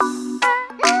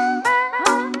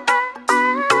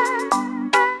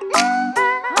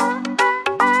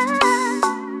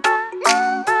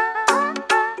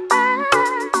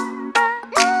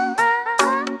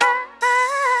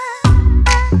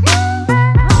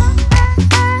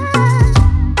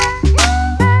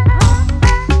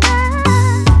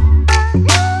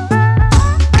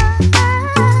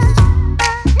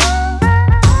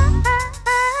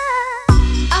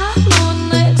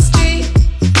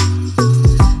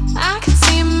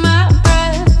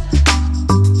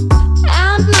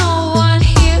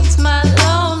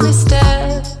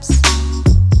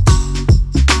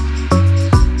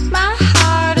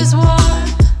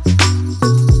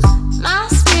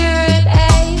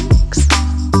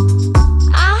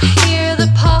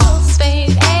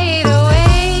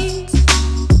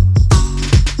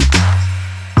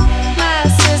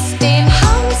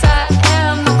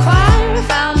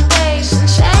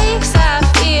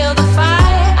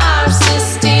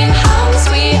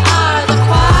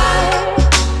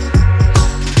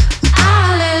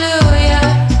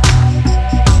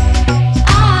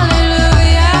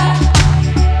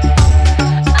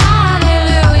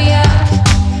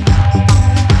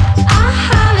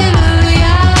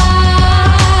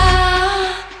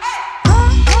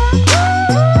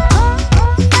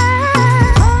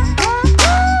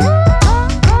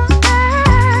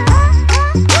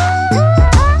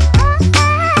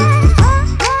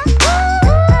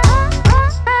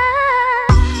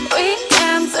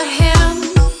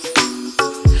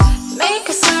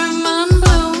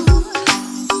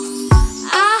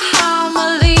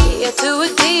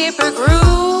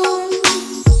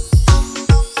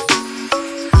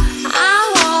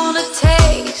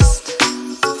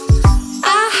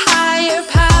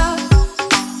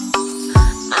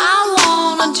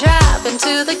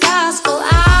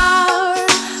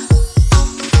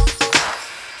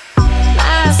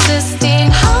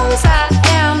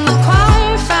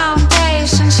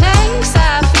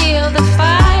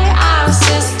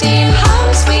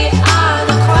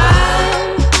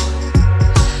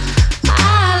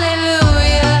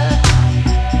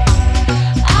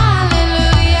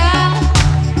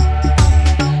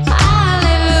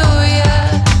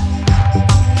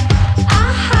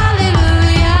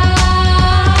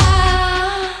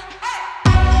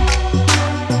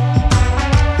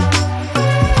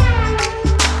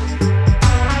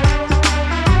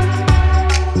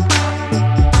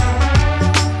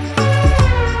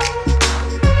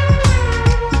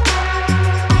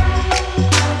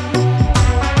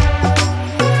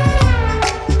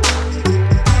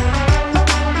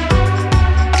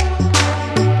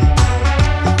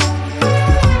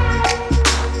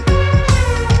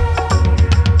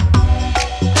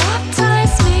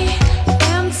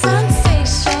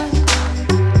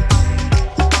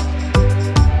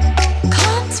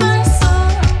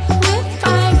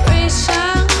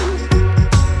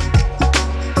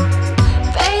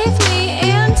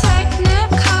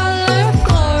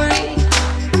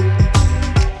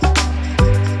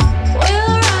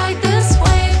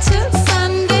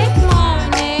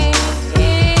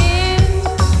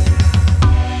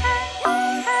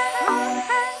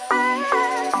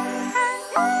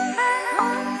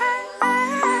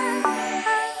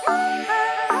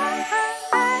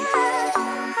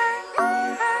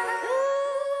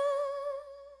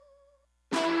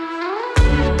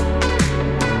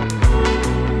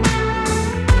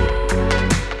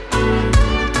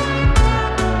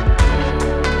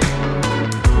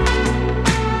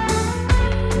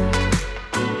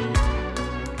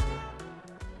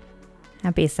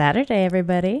Happy Saturday,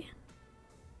 everybody.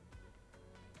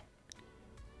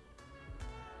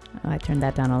 Oh, I turned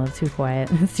that down a little too quiet.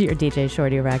 It's your DJ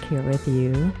ShortyRock here with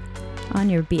you on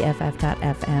your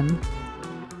BFF.FM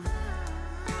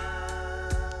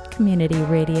community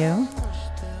radio.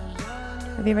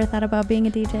 Have you ever thought about being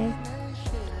a DJ?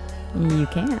 You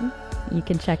can. You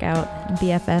can check out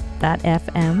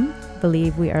BFF.FM. I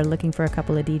believe we are looking for a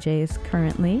couple of DJs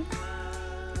currently.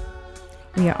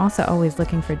 We are also always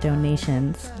looking for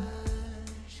donations.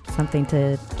 Something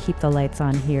to keep the lights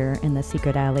on here in the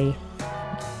secret alley,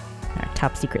 our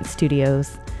top secret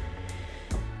studios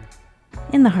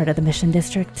in the heart of the Mission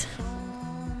District.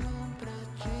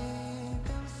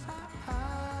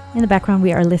 In the background,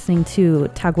 we are listening to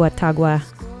Tagua Tagua.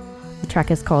 The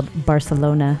track is called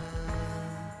Barcelona.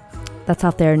 That's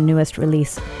off their newest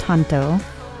release, Tanto.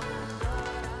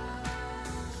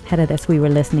 Ahead of this, we were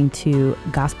listening to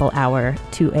Gospel Hour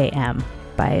 2 a.m.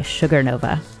 by Sugar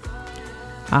Nova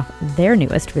off their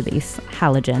newest release,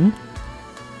 Halogen.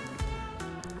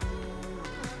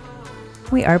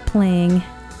 We are playing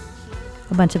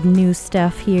a bunch of new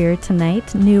stuff here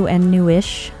tonight, new and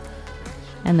newish,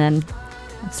 and then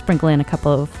sprinkle in a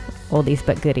couple of oldies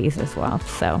but goodies as well.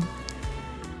 So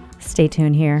stay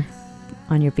tuned here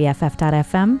on your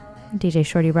BFF.FM. DJ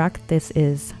ShortyRock. This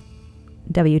is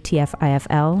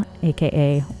WTF-IFL,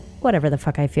 aka whatever the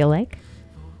fuck I feel like.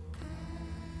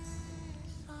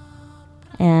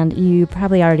 And you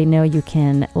probably already know you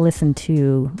can listen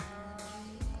to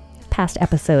past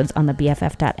episodes on the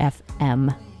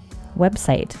BFF.FM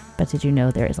website, but did you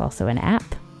know there is also an app?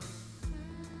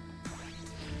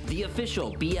 The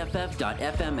official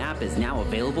BFF.FM app is now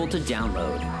available to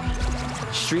download.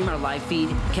 Stream our live feed,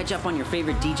 catch up on your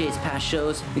favorite DJs' past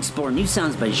shows, explore new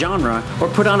sounds by genre, or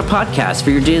put on a podcast for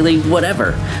your daily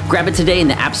whatever. Grab it today in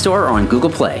the App Store or on Google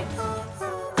Play.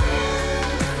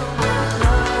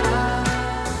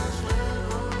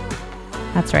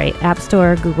 That's right, App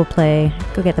Store, Google Play.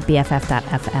 Go get the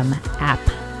BFF.FM app.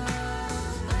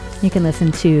 You can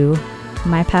listen to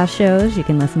my past shows. You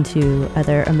can listen to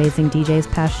other amazing DJs'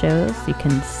 past shows. You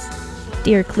can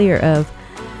steer clear of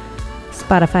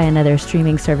Spotify and other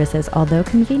streaming services, although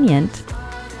convenient.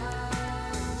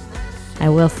 I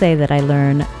will say that I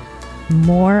learn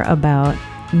more about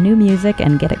new music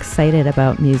and get excited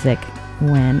about music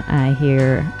when I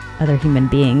hear other human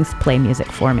beings play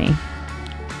music for me.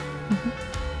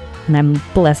 And I'm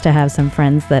blessed to have some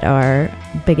friends that are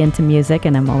big into music,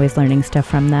 and I'm always learning stuff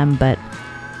from them, but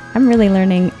I'm really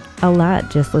learning a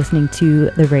lot just listening to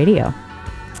the radio.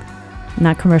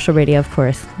 Not commercial radio, of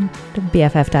course,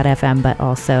 BFF.FM, but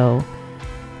also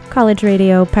college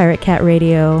radio, Pirate Cat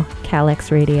radio,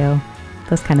 Calyx radio,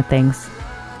 those kind of things.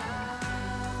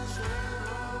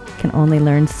 Can only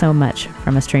learn so much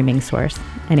from a streaming source.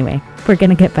 Anyway, we're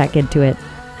going to get back into it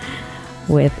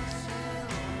with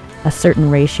A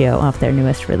Certain Ratio off their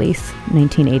newest release,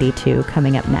 1982,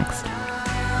 coming up next.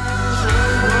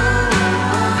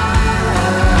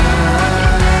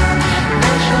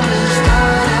 Show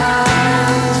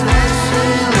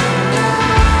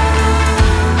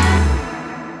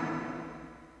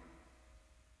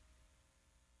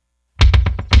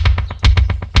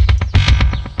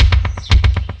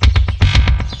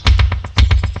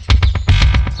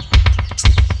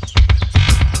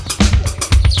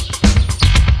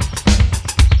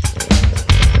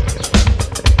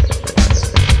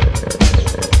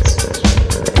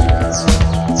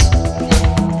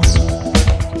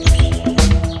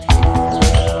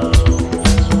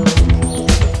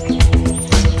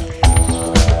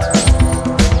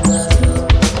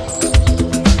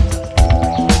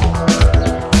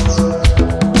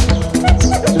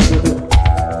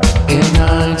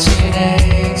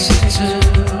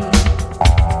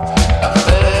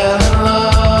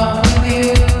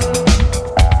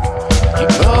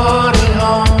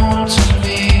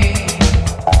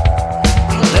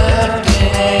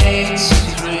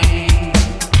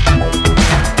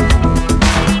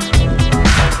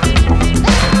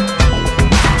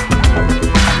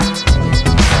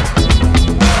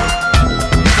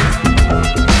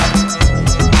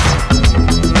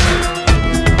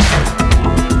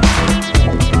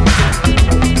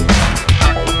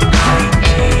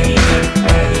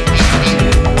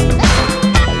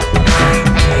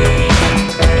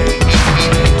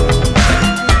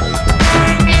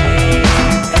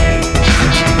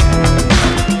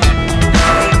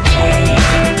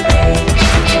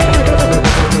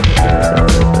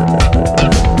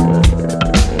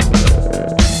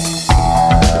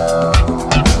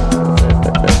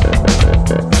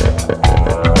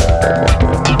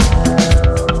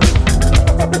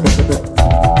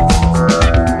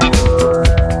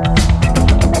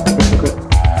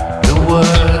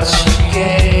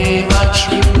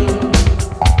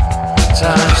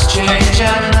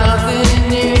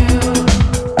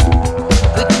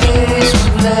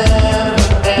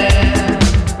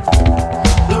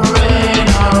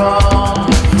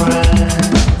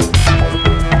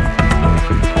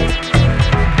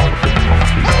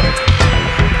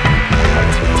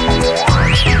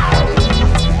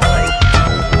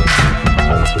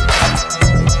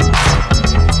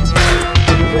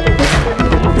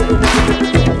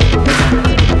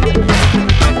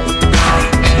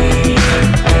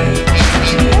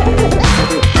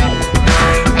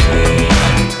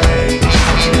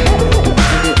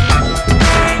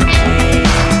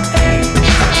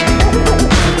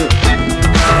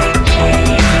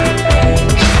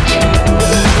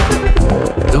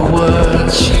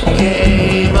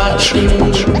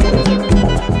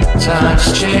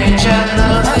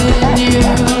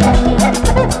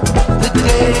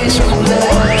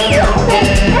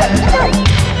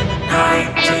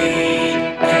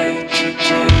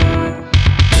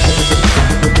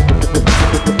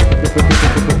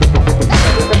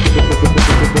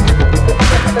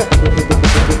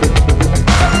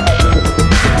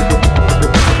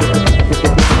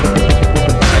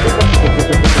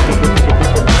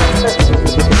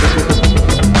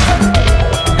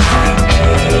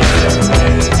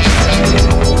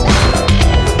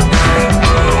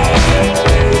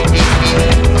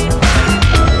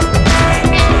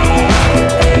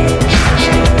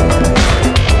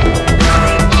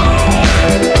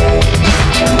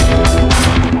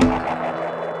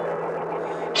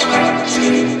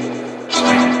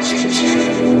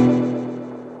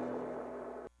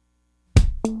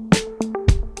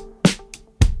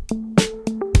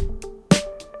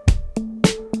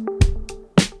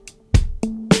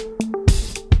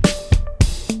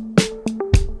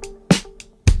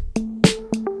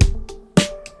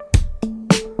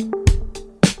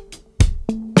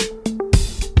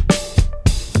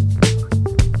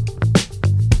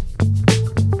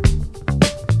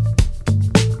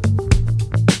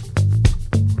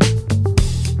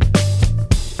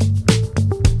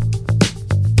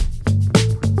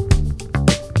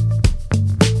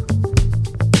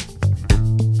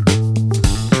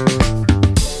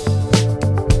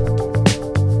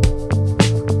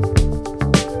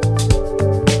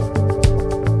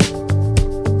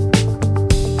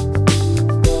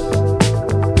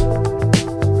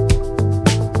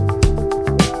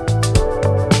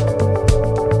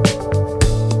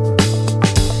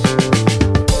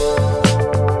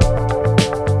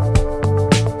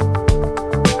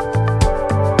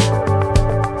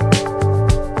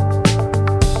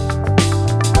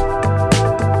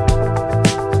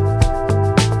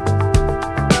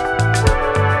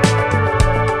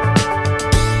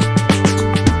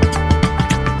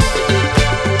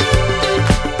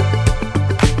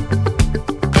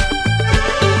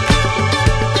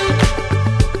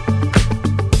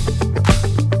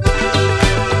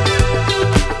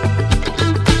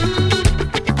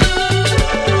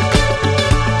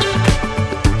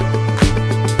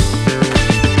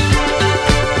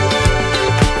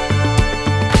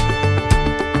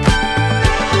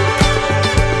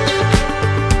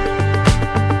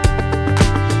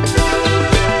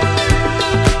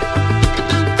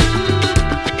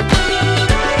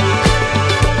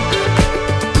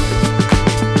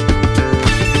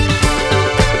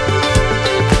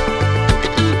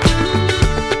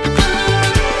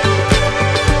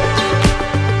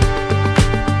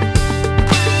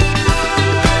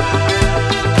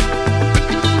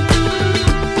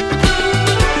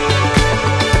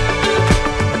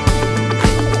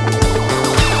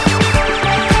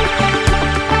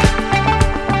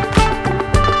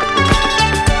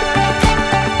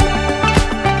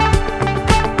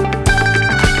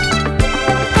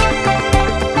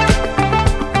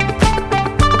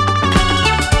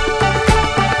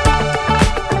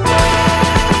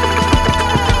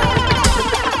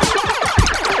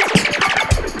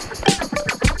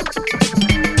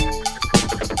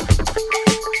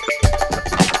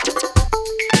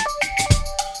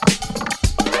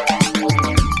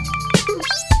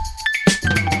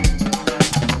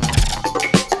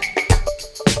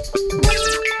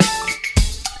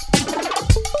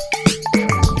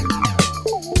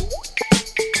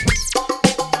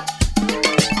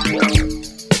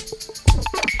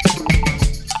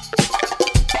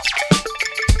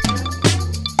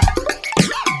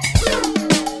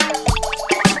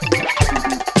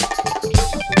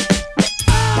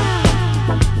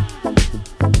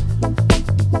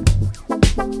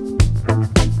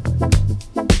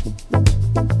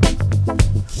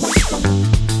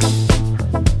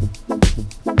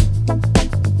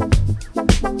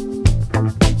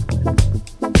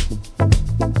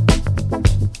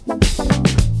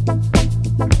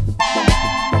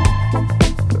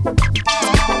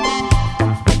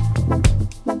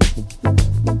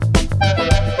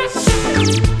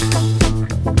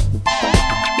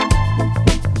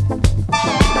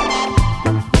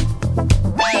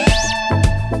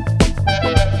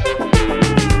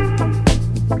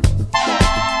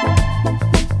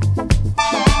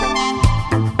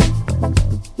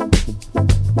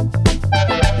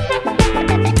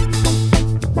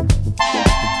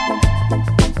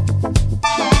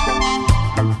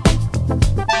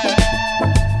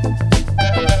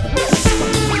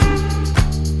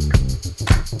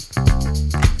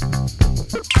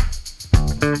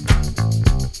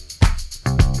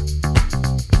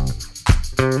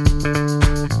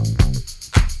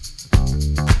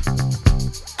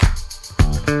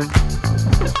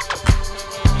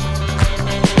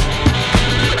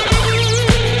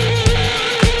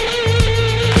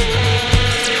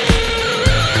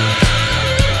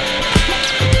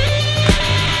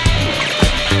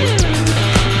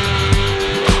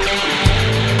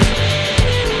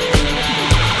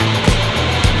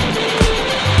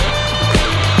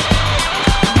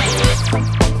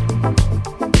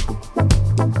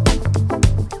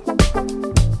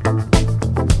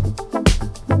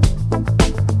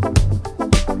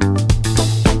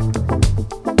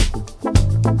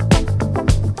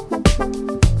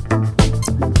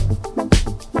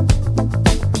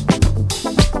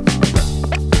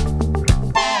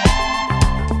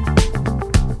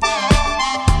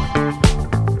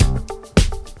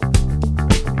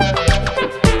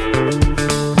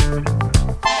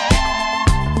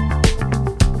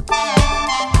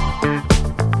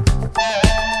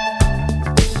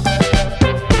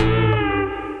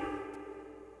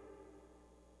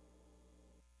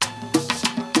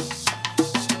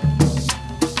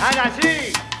Haga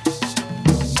así.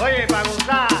 Oye, para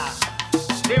gozar.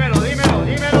 Dímelo, dímelo,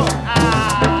 dímelo.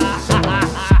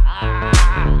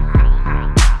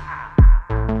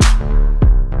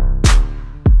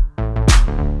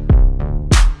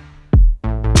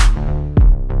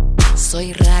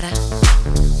 Soy rara,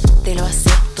 te lo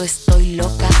acepto, estoy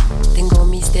loca. Tengo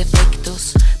mis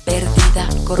defectos, perdida,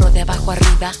 corro de abajo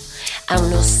arriba.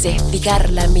 Aún no sé fijar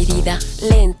la medida.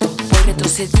 Lento, voy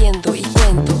retrocediendo y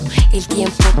cuento el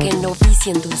tiempo que no vi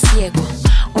siendo un ciego.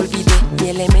 Olvidé mi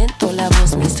elemento, la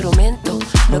voz mi instrumento,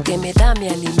 lo que me da mi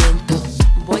alimento.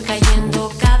 Voy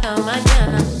cayendo cada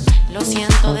mañana, lo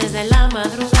siento desde la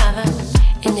madrugada.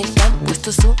 En el campo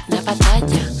esto es una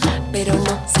batalla, pero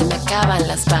no se me acaban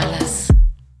las balas.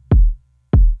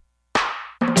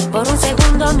 Por un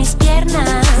segundo mis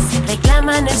piernas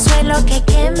reclaman el suelo que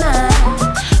quema.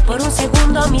 Por un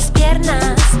segundo mis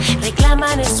piernas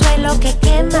reclaman el suelo que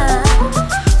quema.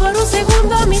 Por un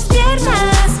segundo mis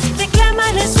piernas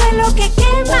reclaman el suelo que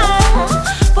quema.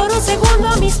 Por un segundo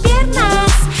mis piernas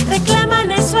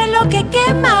reclaman el suelo que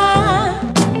quema.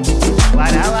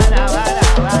 Para, para, para,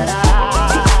 para.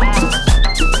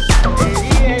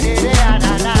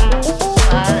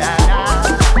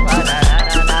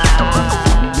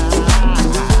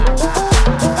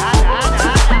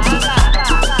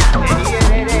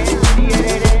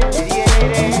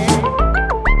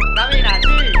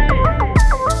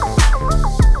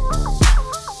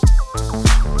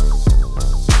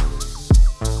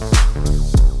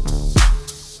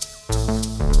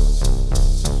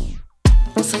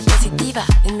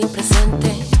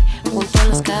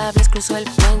 Cruzo el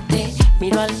puente,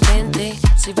 miro al frente,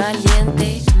 soy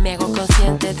valiente, me hago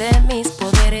consciente de mis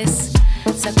poderes,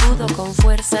 sacudo con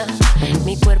fuerza,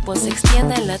 mi cuerpo se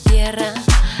extiende en la tierra,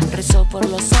 rezo por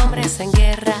los hombres en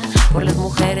guerra, por las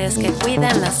mujeres que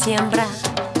cuidan la siembra.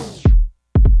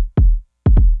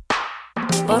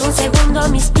 Por un segundo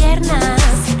mis piernas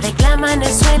reclaman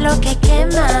el suelo que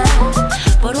quema.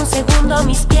 Por un segundo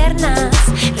mis piernas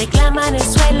reclaman el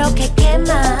suelo que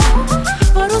quema.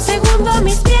 Por un segundo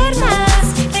mis piernas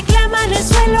reclaman el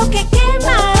suelo que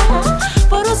quema.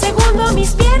 Por un segundo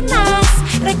mis piernas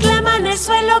reclaman el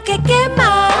suelo que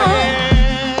quema.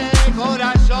 Oye,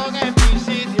 corazón en mi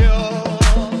sitio,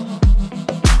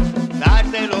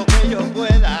 darte lo que yo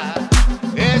pueda,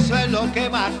 eso es lo que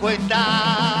más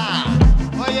cuenta.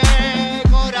 Oye,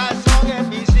 corazón en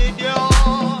mi sitio,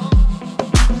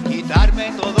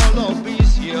 quitarme todos los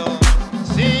vicios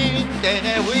sin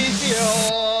tener juicio.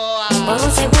 Por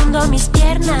un segundo mis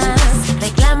piernas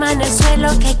reclaman el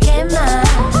suelo que quema.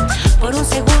 Por un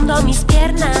segundo mis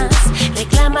piernas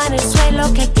reclaman el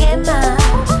suelo que quema.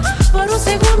 Por un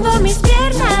segundo mis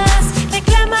piernas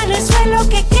reclaman el suelo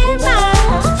que quema.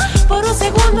 Por un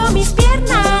segundo mis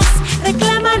piernas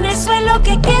reclaman el suelo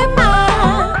que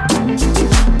quema.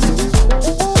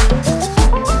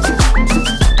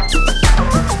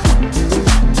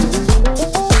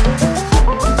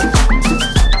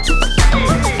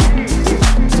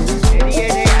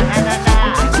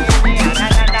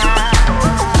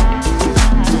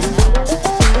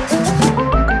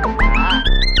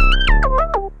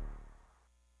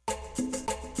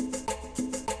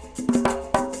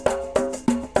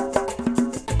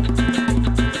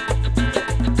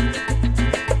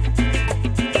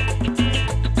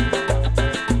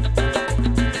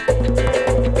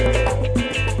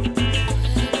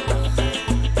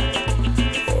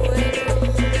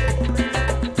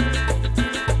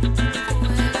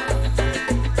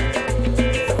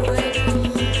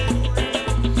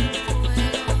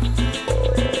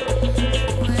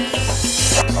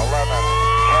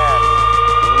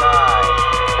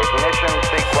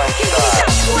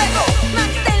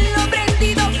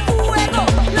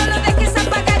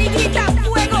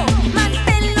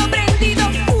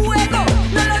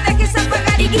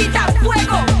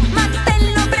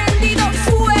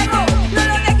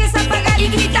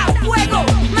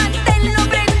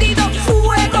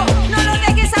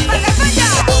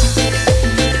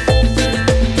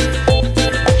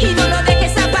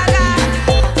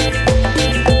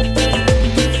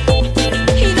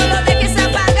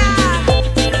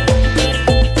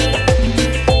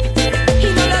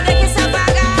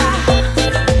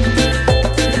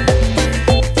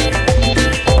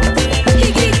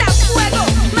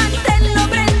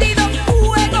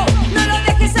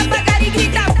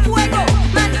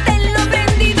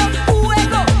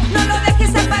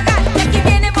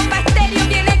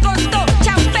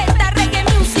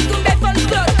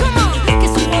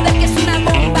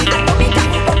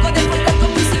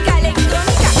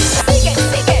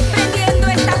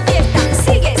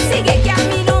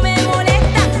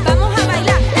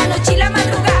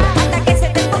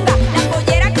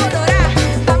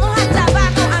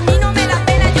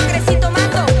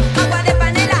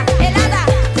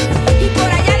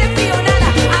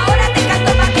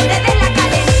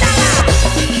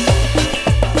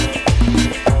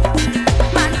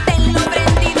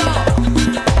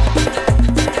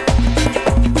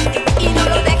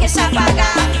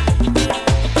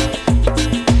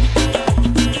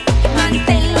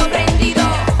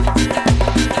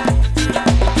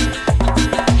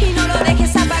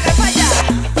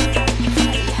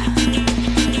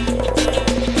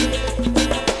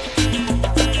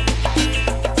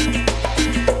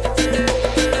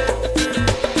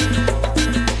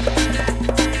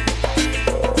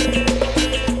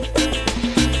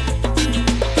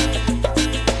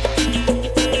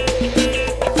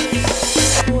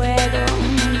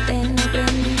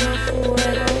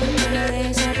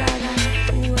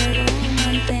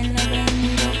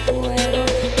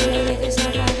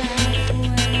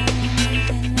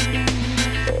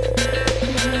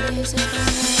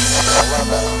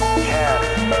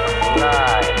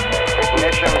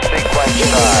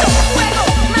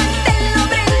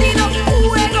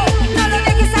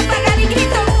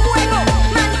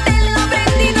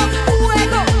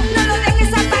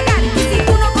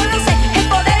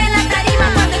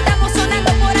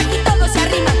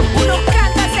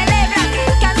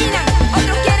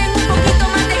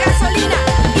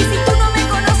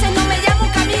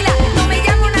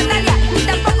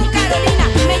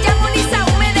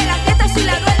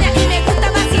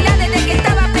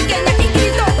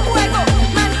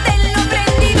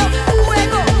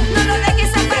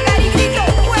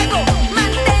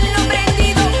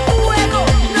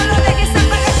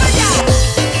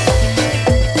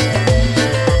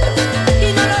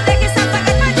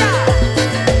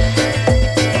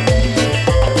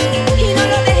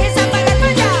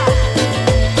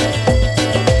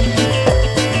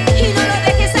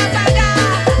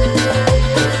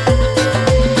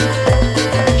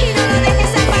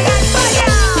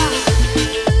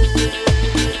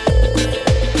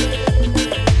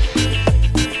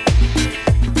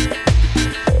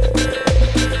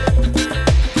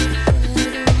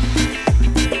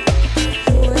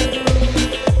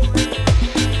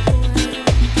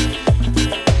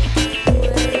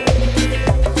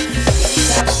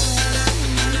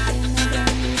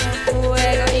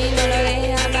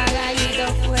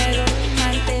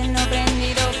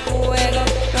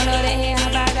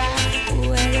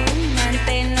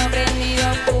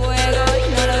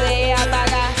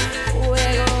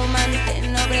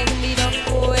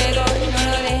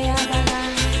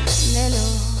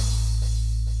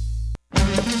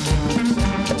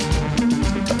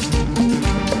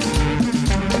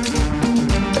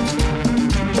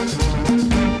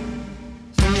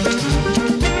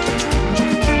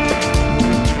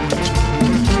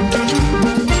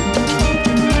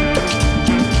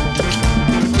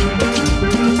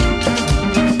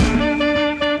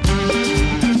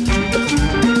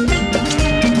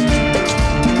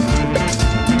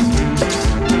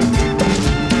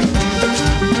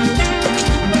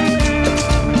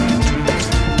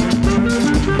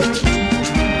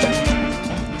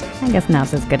 I guess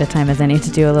now's as good a time as any to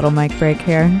do a little mic break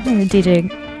here. DJ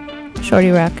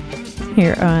ShortyRock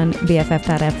here on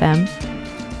BFF.fm.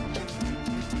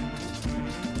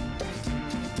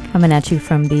 Coming at you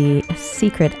from the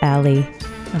secret alley,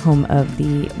 the home of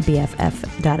the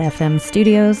BFF.fm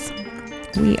studios.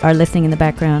 We are listening in the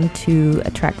background to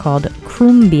a track called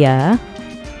Cumbia.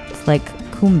 It's like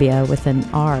cumbia with an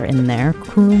R in there.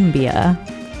 Cumbia.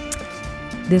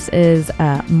 This is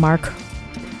Mark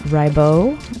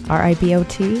Ribot,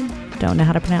 R-I-B-O-T, don't know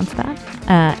how to pronounce that,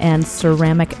 and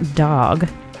Ceramic Dog.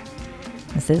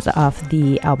 This is off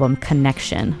the album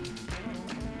Connection.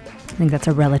 I think that's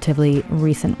a relatively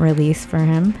recent release for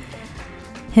him.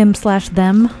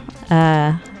 Him/them.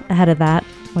 Ahead of that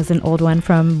was an old one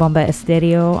from Bomba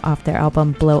Estéreo off their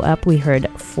album Blow Up. We heard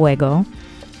Fuego.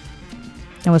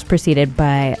 It was preceded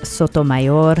by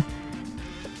Sotomayor.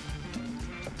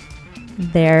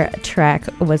 Their track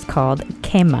was called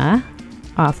Quema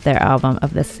off their album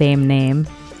of the same name.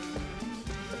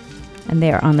 And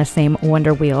they are on the same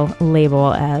Wonder Wheel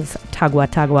label as Tagua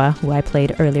Tagua, who I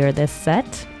played earlier this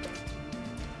set.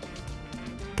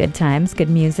 Good times, good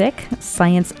music.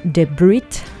 Science de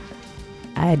Brut.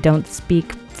 I don't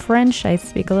speak French, I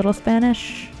speak a little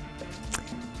Spanish.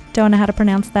 Don't know how to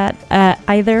pronounce that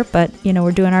either, but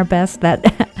we're doing our best.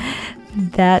 That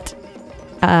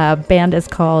band is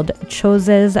called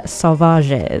Choses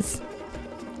Sauvages,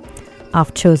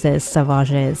 off Choses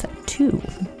Sauvages 2,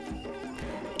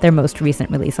 their most recent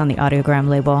release on the Audiogram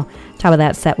label. Top of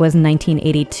that set was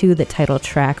 1982, the title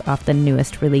track off the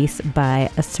newest release by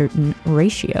A Certain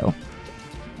Ratio.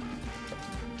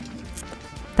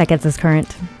 That gets us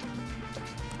current.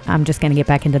 I'm just going to get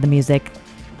back into the music.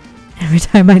 Every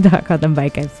time I talk on the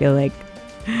mic, I feel like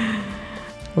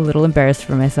a little embarrassed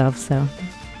for myself, so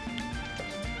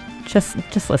just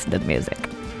listen to the music.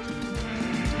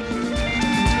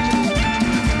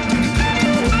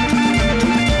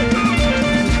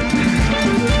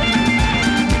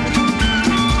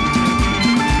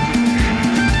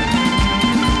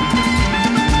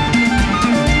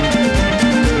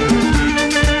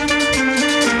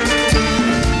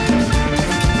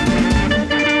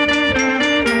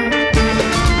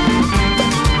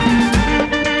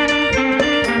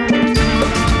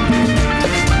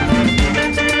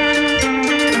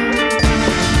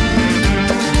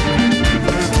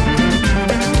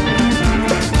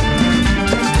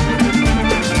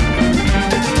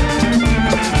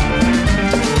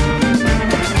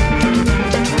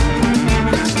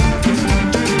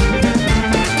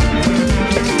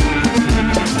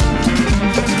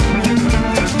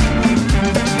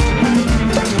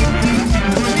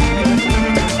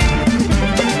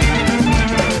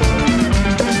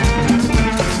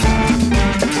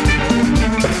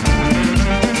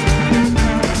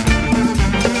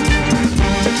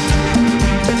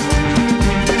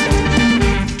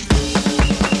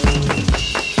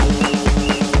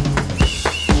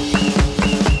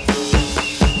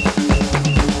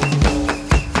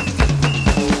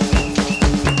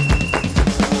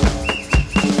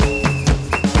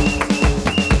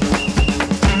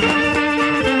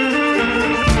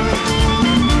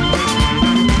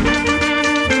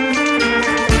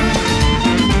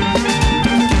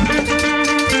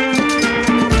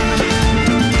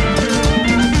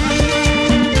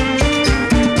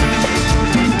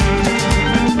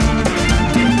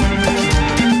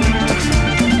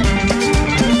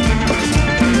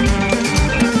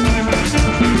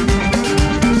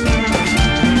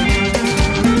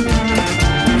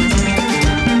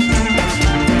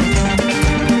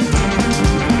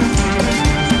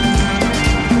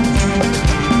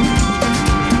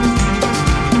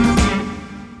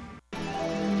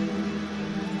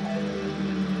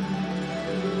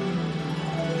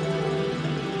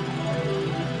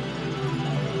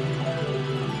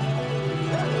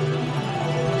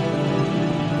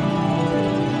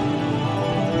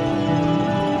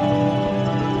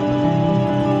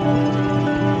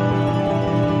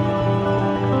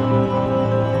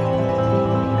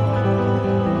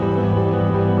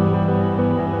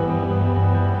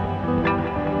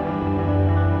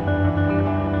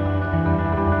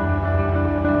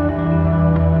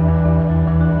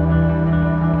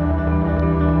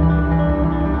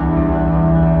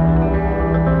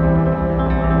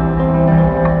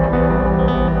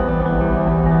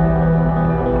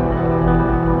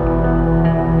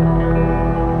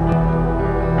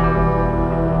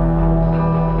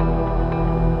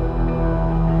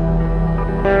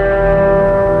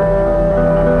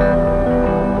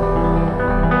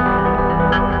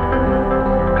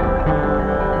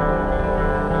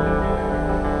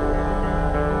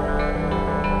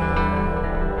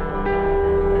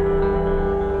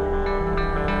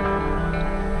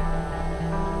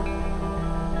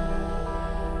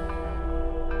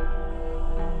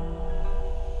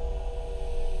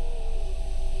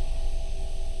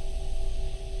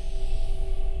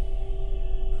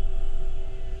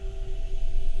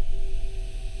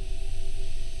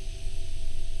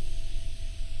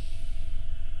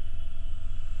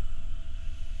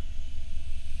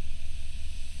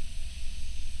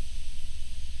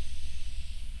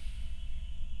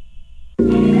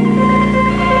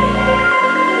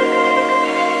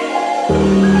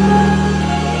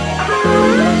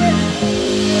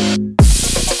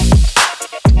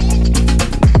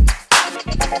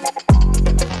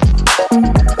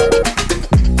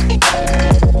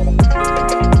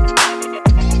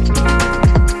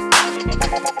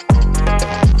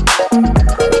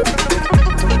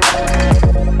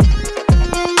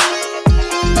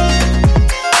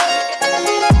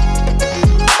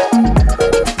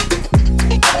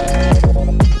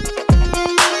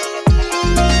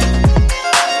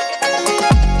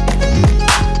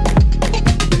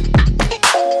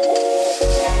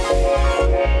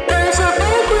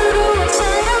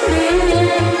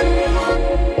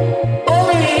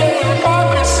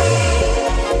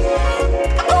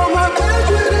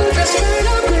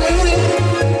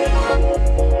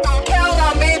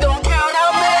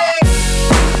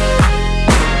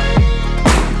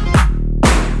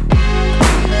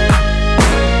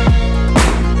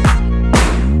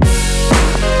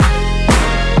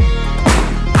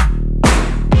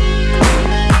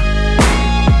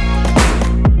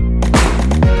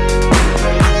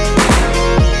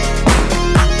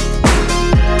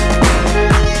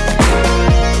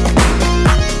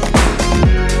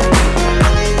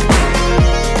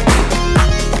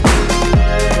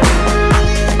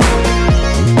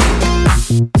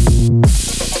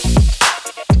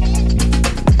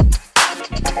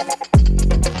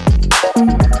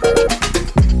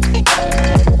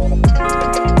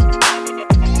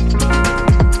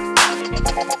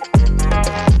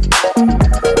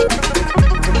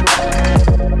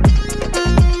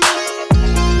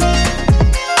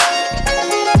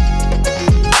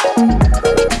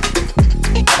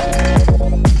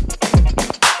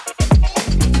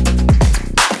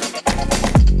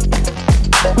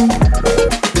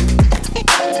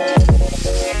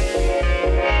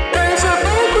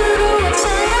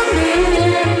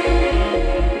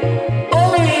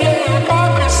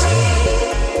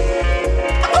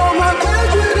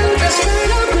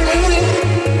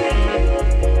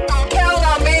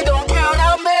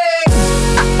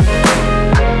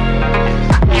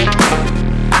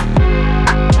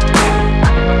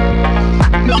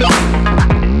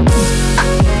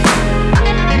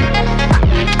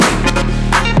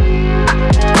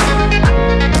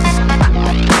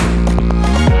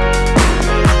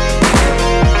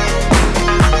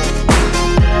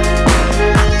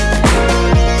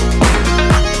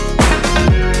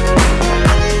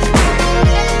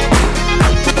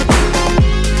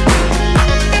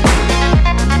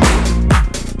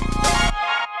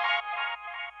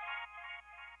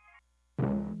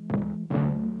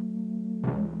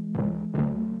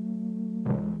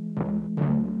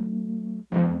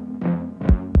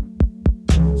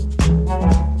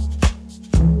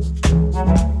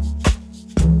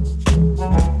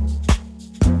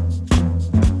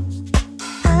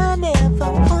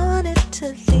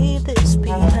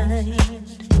 behind.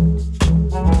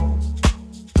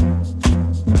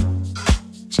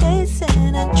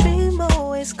 Chasing a dream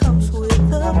always comes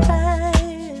with a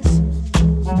price.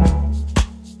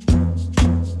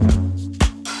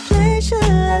 Pleasure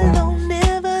alone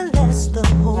never lasts the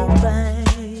whole ride.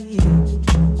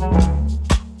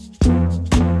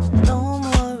 No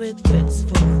more regrets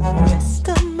for the rest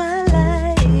of my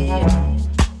life.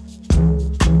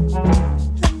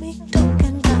 Let me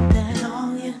talking about that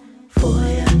longing for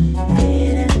you,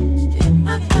 feeling in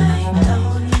my mind,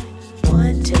 longing,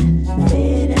 wanting,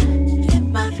 feeling in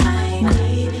my mind,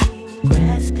 waiting,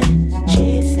 grasping,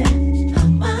 chasing on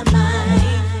my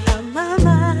mind, on my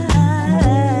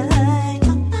mind,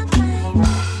 on my mind.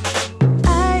 I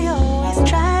always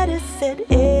try to set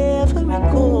every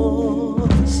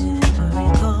course,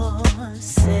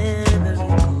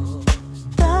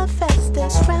 the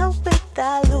fastest route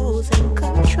without losing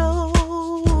control.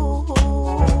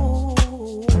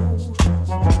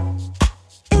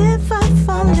 If I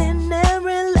fall in and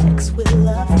relax, will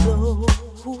I flow?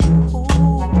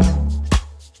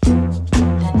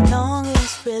 That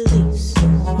longing's release, so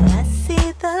I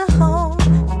see the home,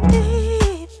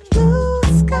 deep blue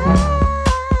sky.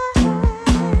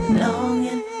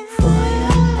 Longing for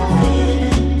you,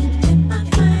 feeling in my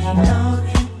mind,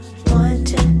 longing,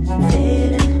 wanting,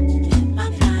 feeling in my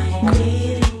mind,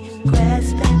 greedy,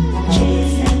 grasping,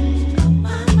 chasing on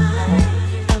my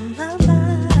mind, on my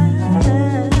mind,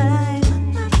 on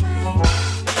my mind.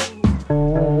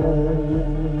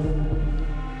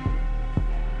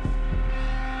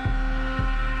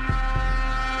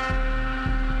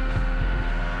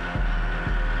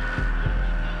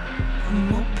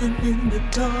 I'm opening the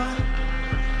door.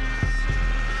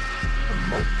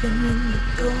 I'm opening the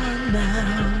door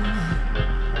now.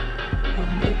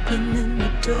 I'm opening the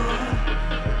door.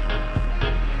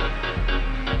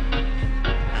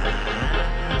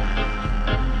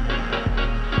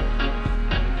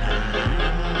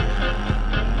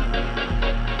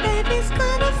 Baby's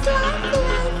gonna fly,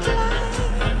 fly, fly.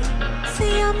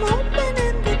 See, I'm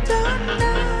opening the door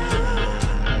now.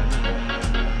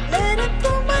 Let it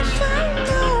through my shine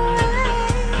alright.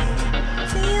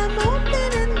 See, I'm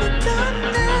opening the door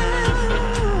now.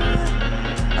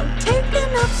 I'm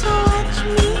taking off, so watch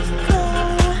me go.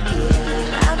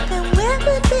 I've been with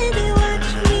it, baby, watch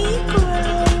me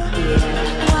grow.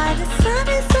 Why the sun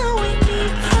is all we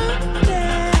need from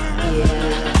there.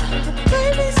 The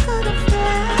baby's gonna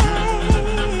fly.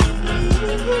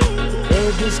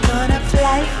 Baby's gonna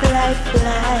fly, fly,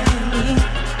 fly.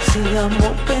 See, I'm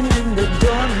opening the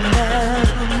door now.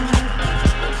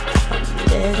 I'm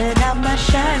letting out my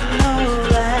shine,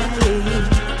 alright.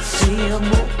 See, I'm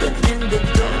opening the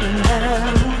door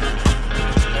now.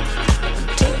 I'm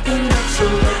taking off, so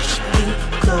watch me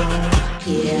go.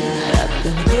 Yeah, I've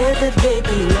been with it,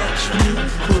 baby, watch me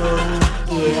grow.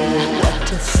 Yeah, what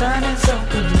the sun is all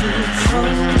we need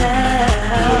from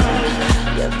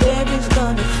now. Your baby's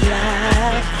gonna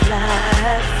fly,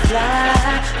 fly,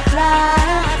 fly,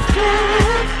 fly,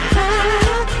 fly,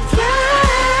 fly, fly.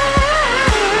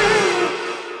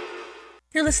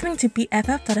 You're listening to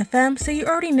BFF.FM, so you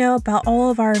already know about all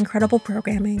of our incredible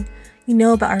programming. You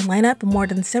know about our lineup of more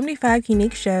than 75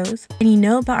 unique shows, and you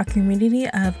know about our community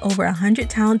of over 100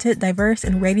 talented, diverse,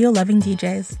 and radio-loving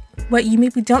DJs. What you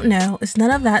maybe don't know is none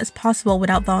of that is possible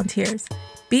without volunteers.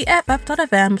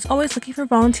 BFF.FM is always looking for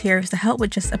volunteers to help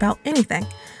with just about anything.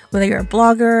 Whether you're a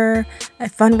blogger, a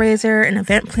fundraiser, an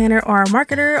event planner, or a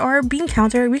marketer, or a bean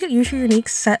counter, we could use your unique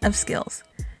set of skills.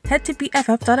 Head to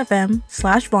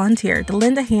BFF.FM/volunteer to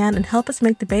lend a hand and help us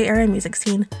make the Bay Area music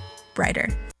scene brighter.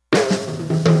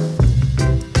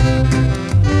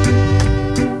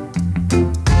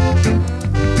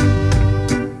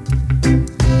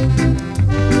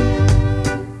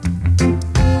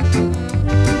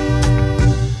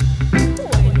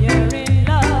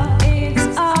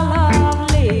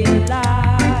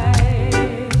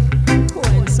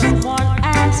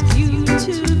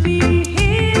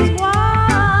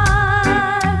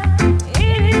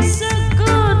 It is so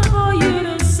good for you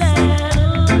to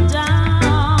settle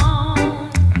down.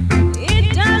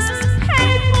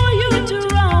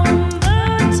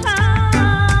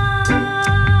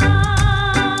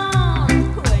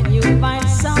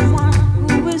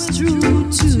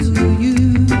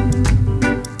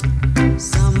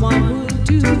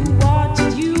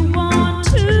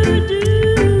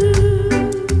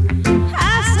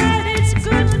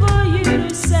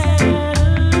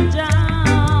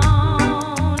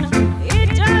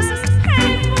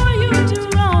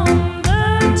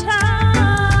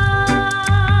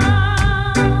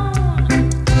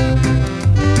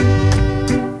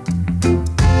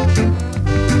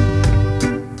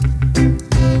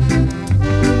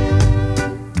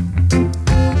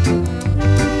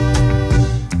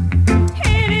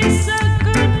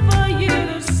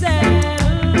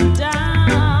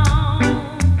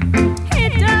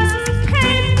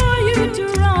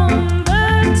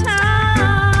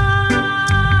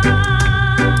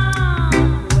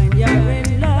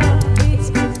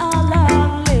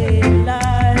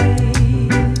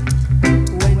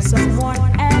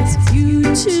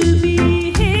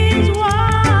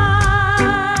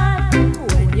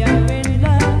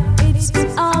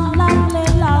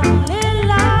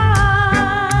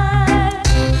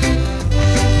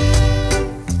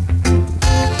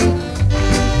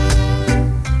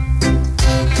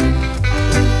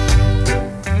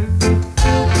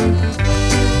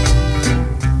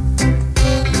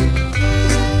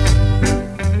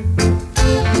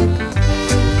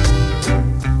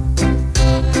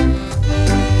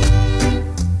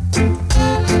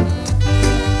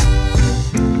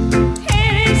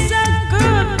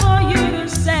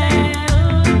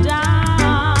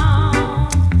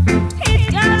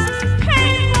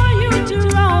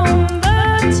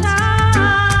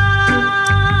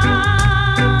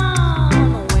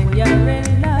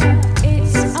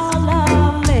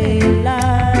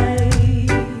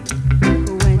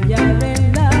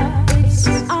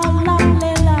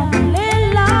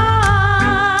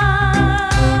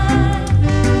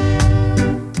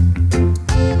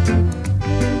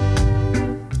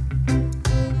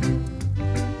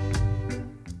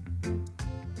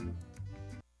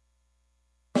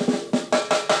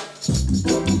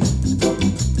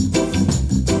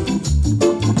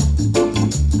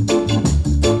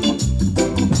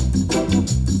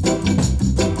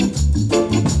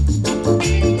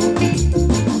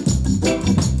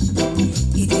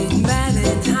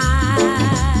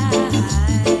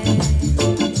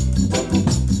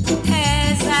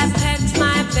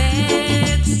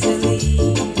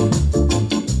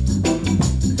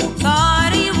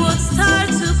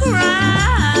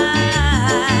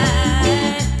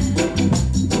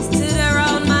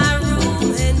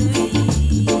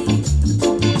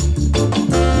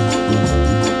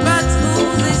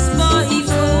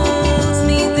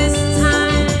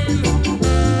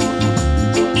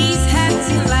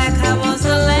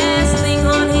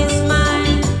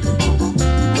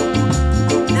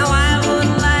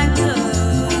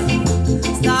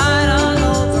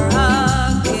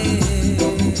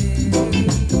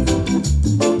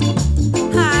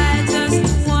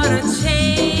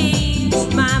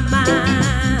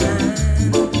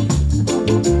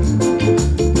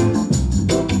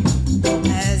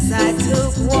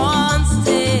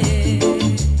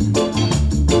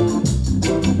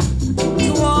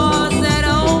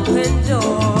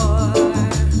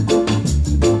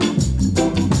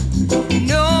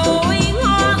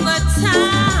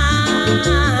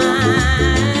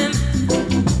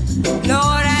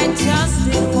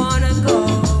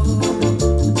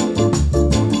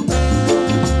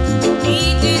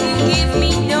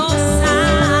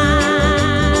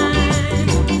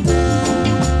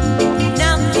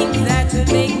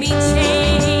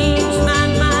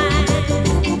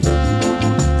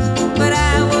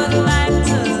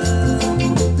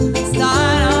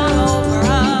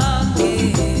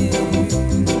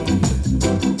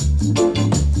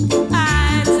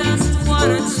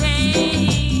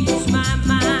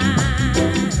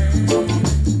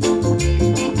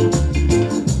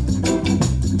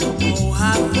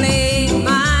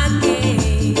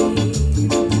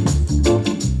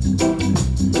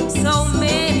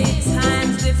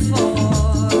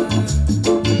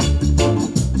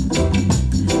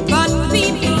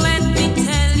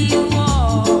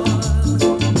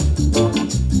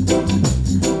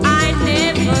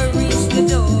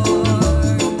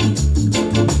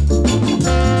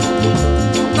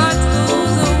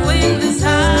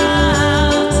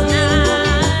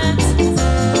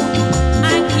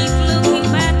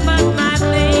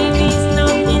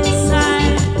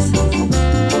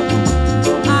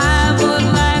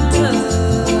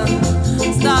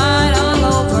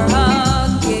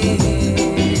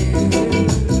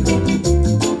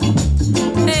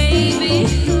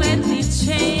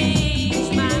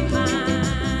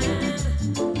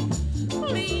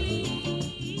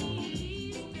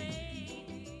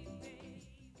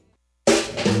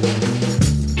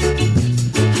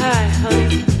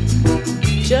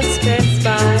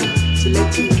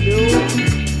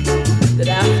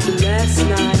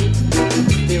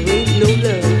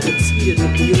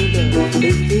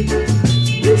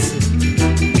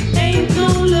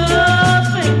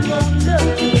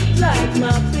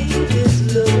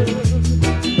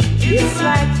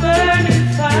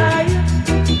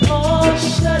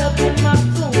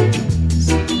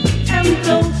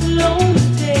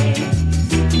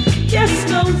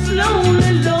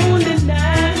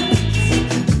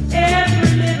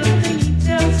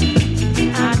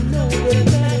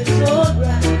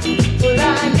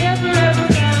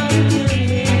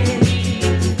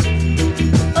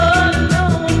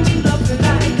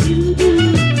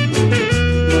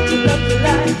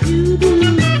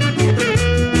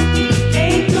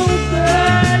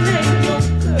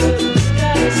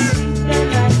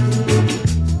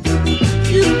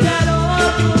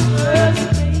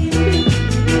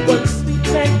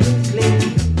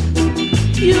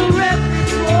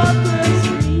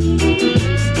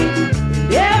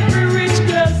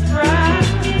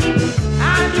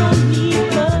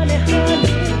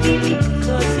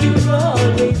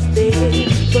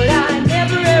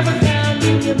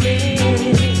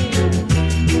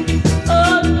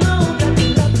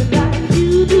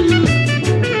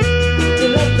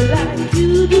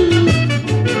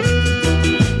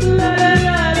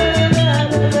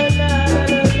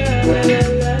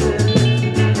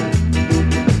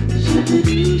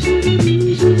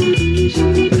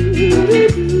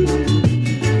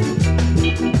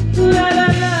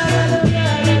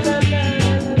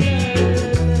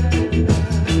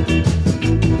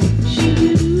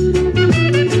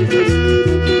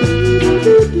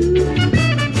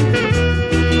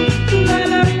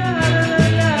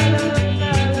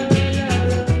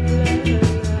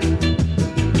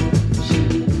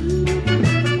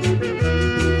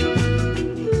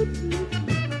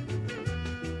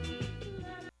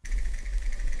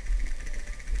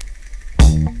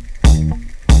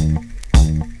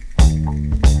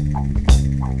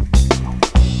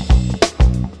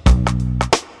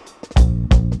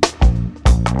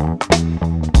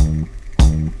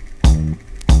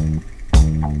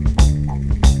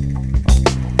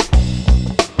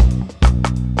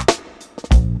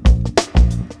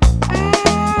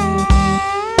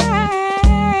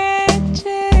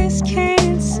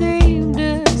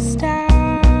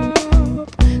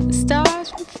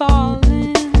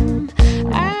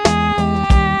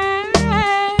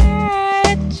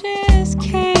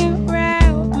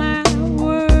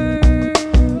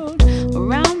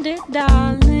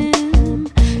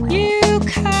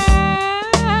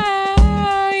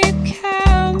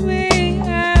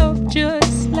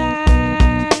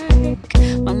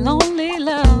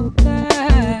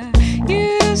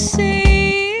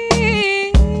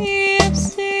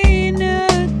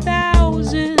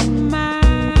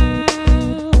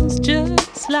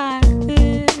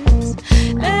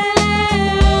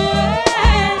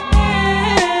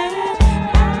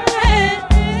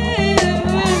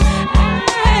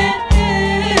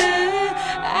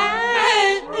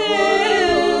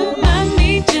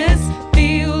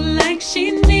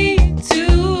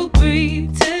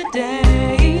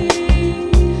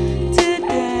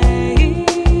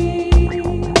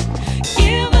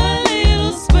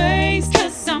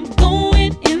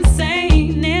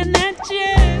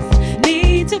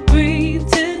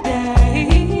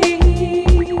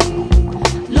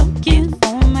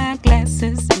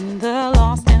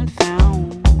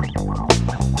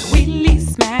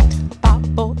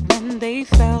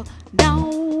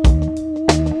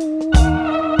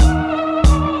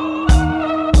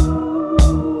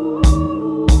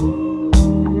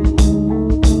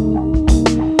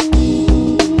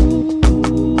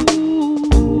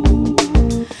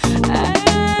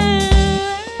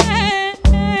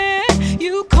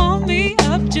 me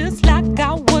up just like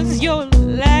I was your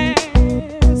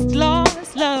last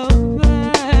lost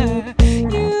lover.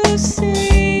 You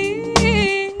see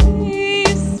me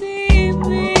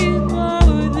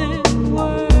more than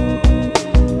words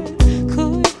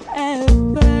could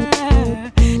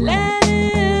ever. Let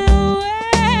it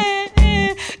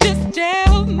away, just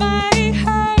tell my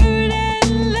heart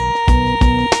and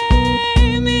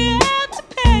lay me out to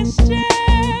pasture.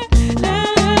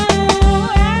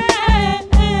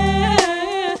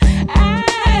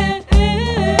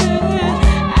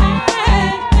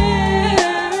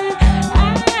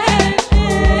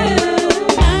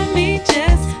 Mommy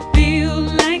just feel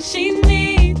like she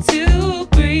needs to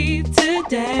breathe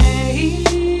today.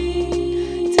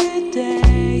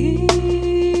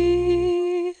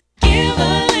 Give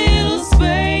a little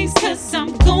space, 'cause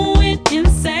I'm going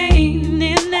insane,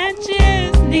 and I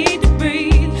just need to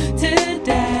breathe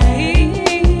today.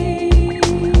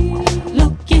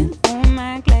 Looking for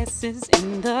my glasses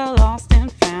in the lost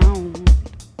and found.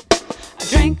 I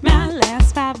drank my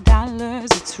last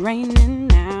 $5, it's raining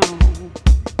now.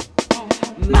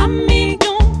 Mommy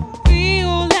don't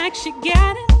feel like she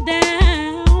got it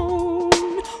down.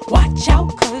 Watch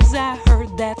out, 'cause I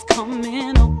heard that's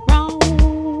coming around.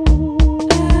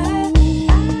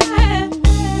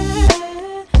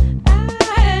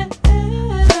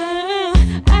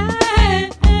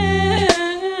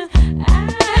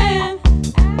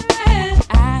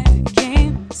 I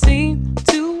can't seem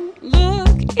to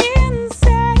look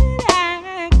inside.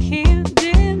 I can't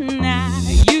deny,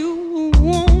 you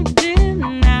won't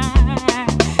deny.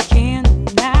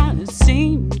 Cannot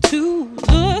seem to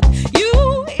look you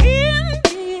in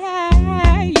the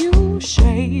eye. You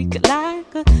shake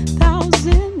like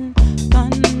 1,000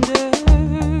 thunders.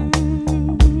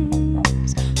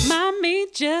 Mommy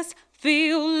just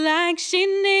feel like she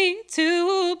need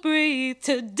to breathe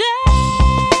today.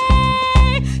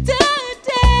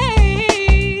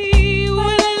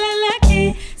 Well, I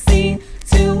can't seem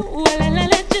to. Well,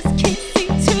 I just can't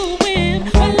seem to win.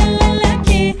 Well, I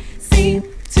can't seem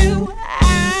to.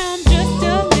 I'm just a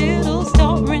little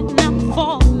star and I'm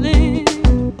falling.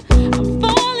 I'm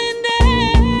falling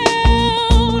down.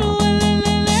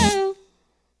 Well,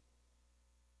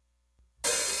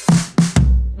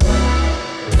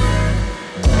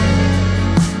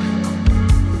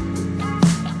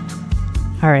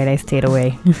 All right, I stayed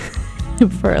away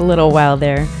for a little while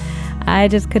there. I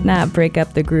just could not break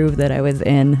up the groove that I was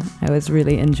in. I was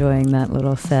really enjoying that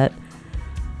little set.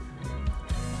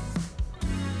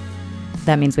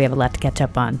 That means we have a lot to catch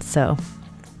up on. So,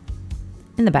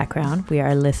 in the background, we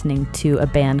are listening to a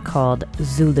band called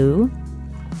Zulu.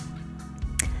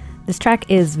 This track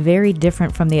is very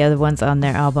different from the other ones on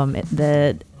their album.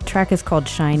 The track is called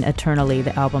Shine Eternally.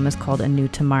 The album is called A New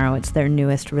Tomorrow. It's their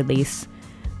newest release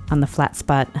on the Flat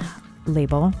Spot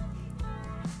label.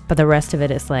 But the rest of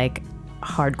it is like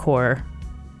hardcore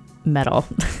metal.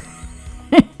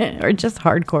 Or just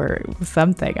hardcore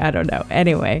something. I don't know.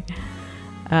 Anyway,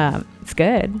 it's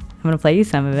good. I'm going to play you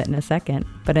some of it in a second.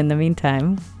 But in the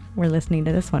meantime, we're listening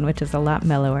to this one, which is a lot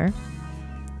mellower.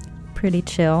 Pretty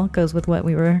chill. Goes with what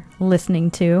we were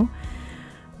listening to,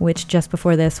 which just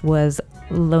before this was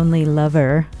Lonely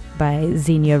Lover by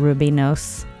Xenia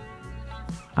Rubinos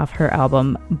off her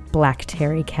album Black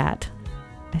Terry Cat.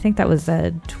 I think that was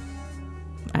I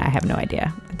have no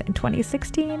idea,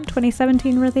 2016,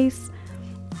 2017 release.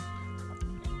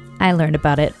 I learned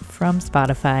about it from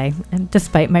Spotify, and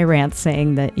despite my rants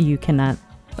saying that you cannot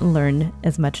learn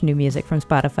as much new music from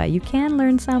Spotify, you can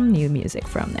learn some new music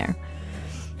from there.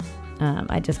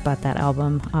 I just bought that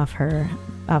album off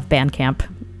Bandcamp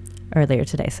earlier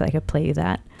today, so I could play you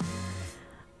that.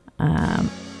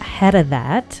 Ahead of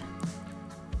that,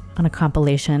 on a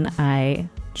compilation I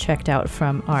checked out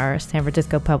from our San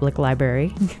Francisco Public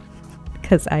Library,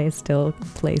 because I still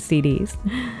play CDs.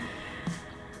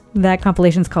 That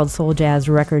compilation is called Soul Jazz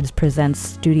Records Presents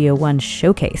Studio One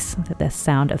Showcase, the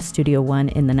sound of Studio One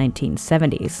in the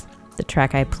 1970s. The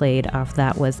track I played off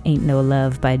that was Ain't No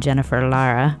Love by Jennifer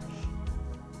Lara.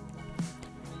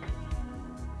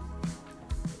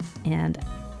 And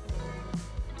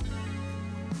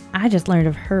I just learned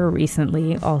of her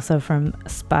recently, also from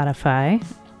Spotify.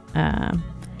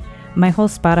 My whole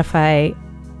Spotify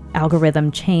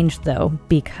algorithm changed, though,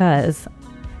 because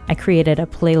I created a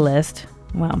playlist.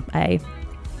 Well, I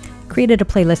created a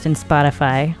playlist in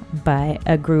Spotify by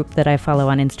a group that I follow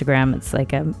on Instagram. It's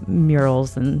like a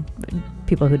murals and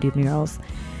people who do murals.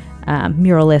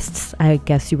 Muralists, I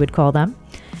guess you would call them.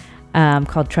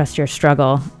 Called Trust Your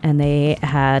Struggle. And they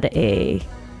had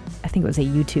I think it was a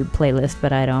YouTube playlist,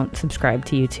 but I don't subscribe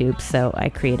to YouTube, so I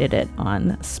created it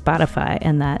on Spotify,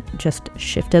 and that just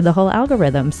shifted the whole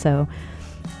algorithm. So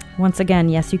once again,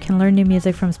 yes, you can learn new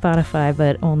music from Spotify,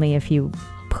 but only if you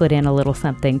put in a little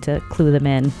something to clue them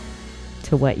in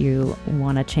to what you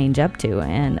want to change up to.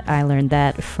 And I learned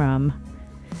that from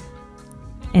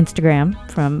Instagram,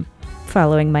 from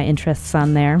following my interests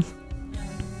on there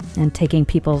and taking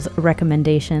people's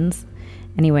recommendations.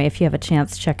 Anyway, if you have a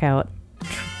chance, check out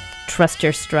Trust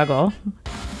Your Struggle. I'm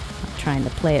trying to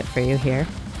play it for you here.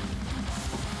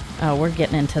 Oh, we're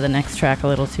getting into the next track a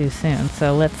little too soon,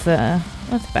 so let's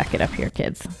back it up here,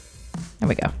 kids. There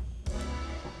we go.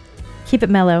 Keep it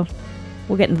mellow.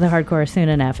 We'll get into the hardcore soon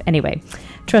enough. Anyway,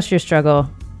 Trust Your Struggle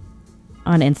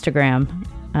on Instagram,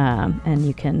 and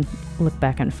you can look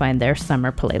back and find their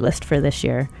summer playlist for this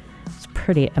year. It's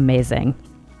pretty amazing.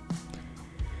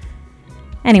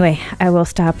 Anyway, I will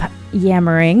stop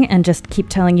yammering and just keep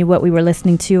telling you what we were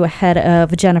listening to ahead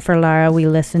of Jennifer Lara. We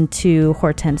listened to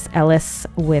Hortense Ellis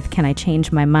with Can I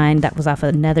Change My Mind? That was off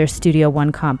another Studio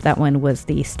One comp. That one was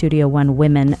the Studio One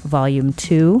Women Volume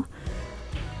 2.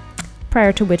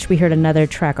 Prior to which we heard another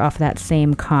track off that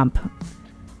same comp.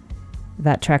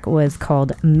 That track was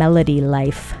called Melody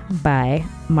Life by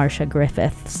Marcia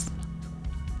Griffiths.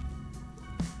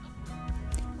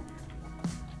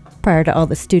 Prior to all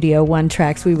the Studio One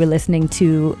tracks, we were listening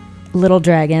to Little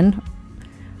Dragon.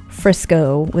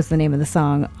 Frisco was the name of the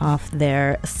song off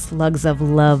their Slugs of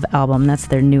Love album. That's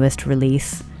their newest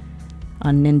release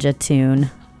on Ninja Tune.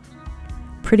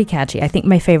 Pretty catchy. I think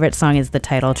my favorite song is the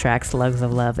title track, Slugs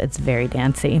of Love. It's very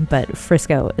dancey, but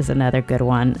Frisco is another good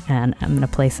one, and I'm going to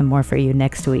play some more for you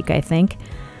next week, I think.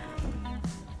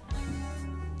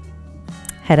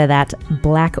 Head of that,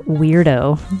 Black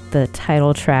Weirdo, the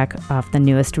title track off the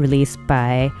newest release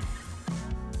by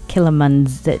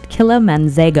Kilimanzego.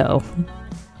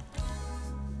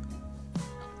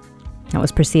 That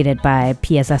was preceded by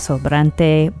Pieza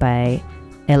Sobrante by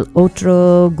El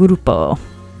Otro Grupo.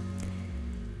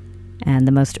 And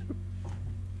the most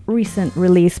recent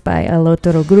release by El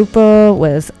Otro Grupo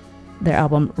was their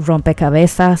album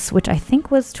Rompecabezas, which I think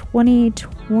was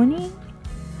 2020.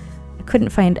 I couldn't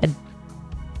find a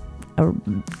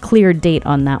clear date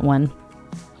on that one.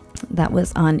 That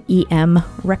was on EM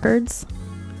Records.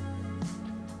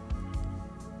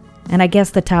 And I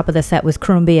guess the top of the set was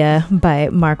Crumbia by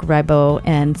Mark Ribot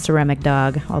and Ceramic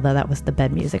Dog, although that was the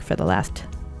bed music for the last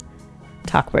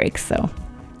talk break, so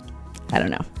I don't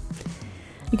know.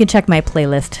 You can check my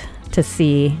playlist to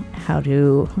see how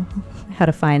to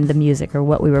find the music or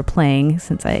what we were playing,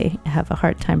 since I have a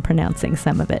hard time pronouncing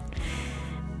some of it.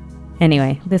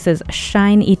 Anyway, this is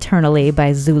Shine Eternally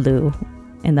by Zulu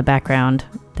in the background,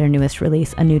 their newest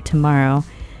release, A New Tomorrow.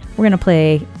 We're going to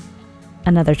play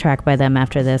another track by them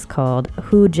after this called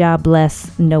Who Jah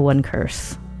Bless, No One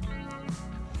Curse.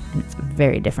 And it's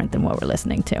very different than what we're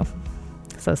listening to.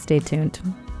 So stay tuned.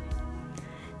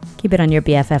 Keep it on your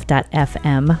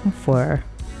BFF.FM for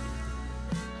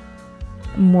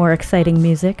more exciting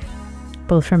music,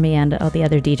 both from me and all the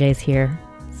other DJs here.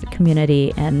 It's a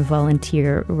community and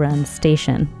volunteer-run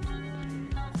station.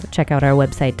 So check out our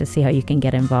website to see how you can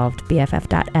get involved,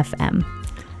 BFF.FM,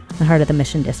 the heart of the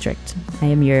Mission District. I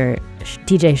am your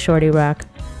DJ ShortyRock.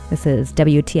 This is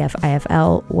WTF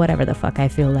IFL, whatever the fuck I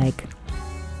feel like.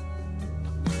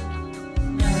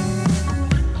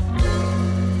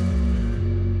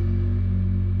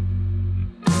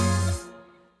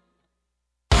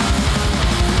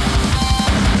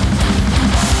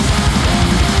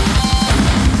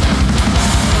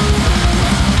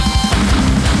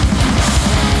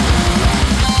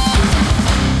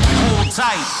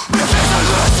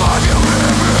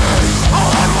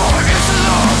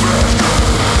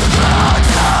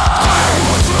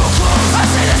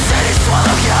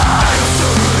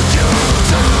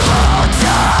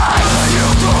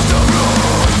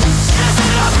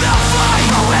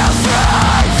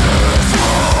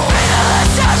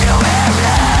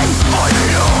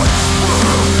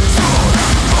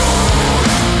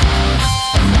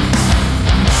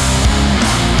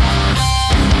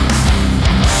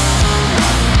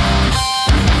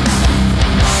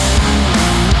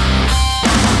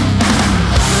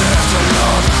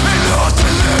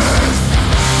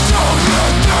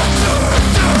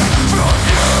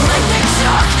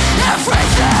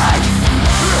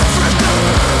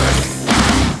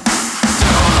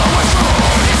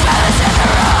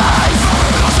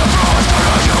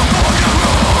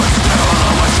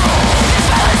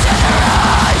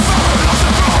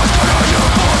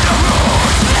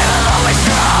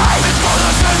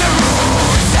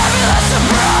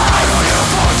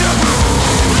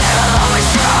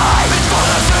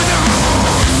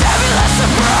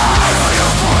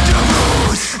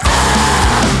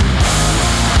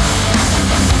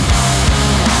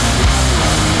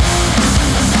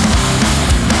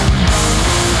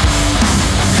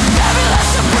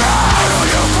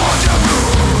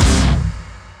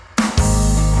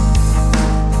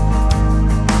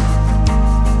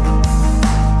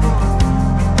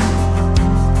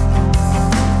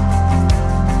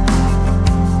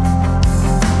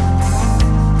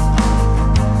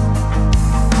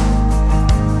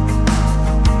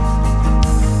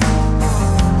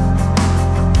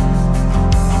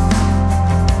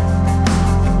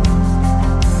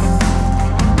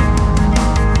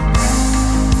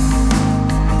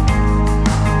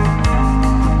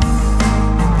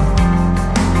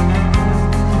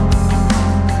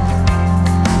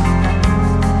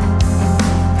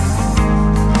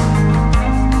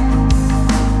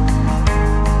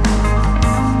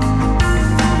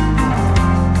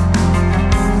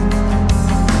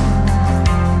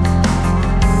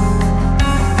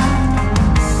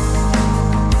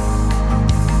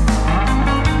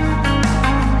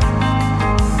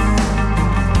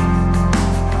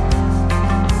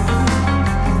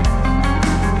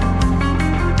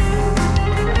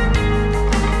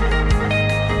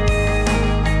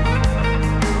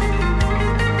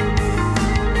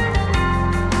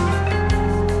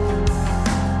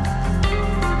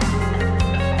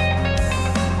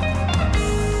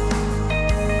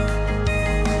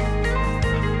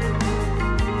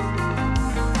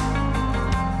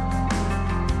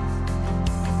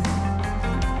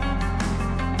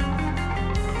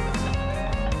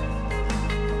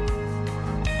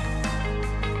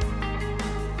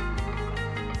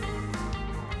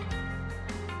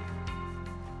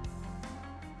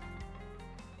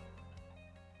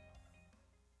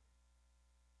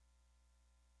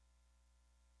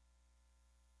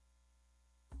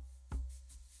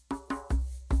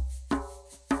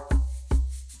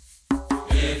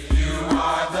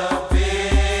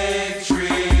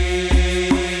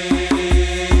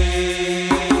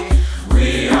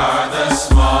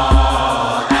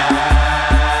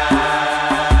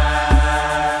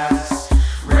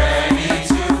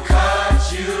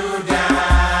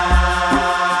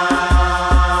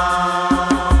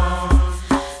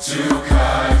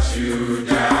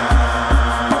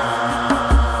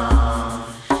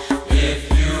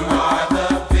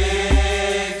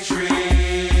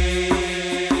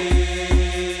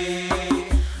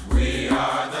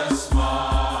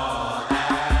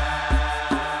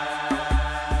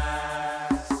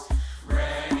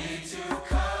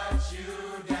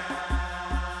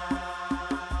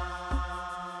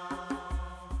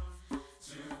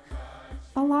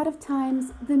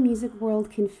 times, the music world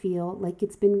can feel like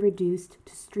it's been reduced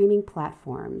to streaming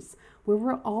platforms where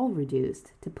we're all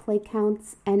reduced to play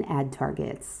counts and ad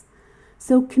targets.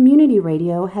 So community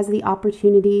radio has the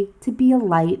opportunity to be a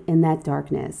light in that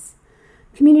darkness.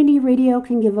 Community radio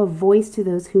can give a voice to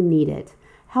those who need it,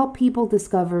 help people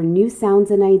discover new sounds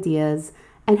and ideas,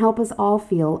 and help us all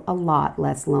feel a lot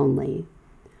less lonely.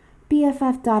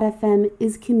 BFF.FM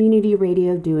is community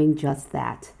radio doing just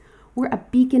that. We're a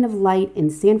beacon of light in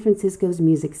San Francisco's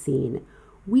music scene.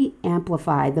 We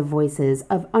amplify the voices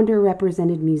of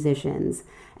underrepresented musicians,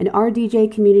 and our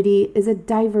DJ community is a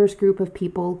diverse group of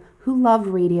people who love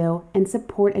radio and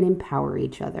support and empower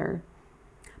each other.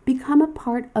 Become a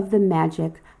part of the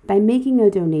magic by making a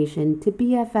donation to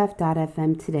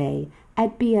BFF.FM today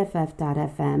at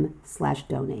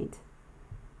BFF.FM/donate.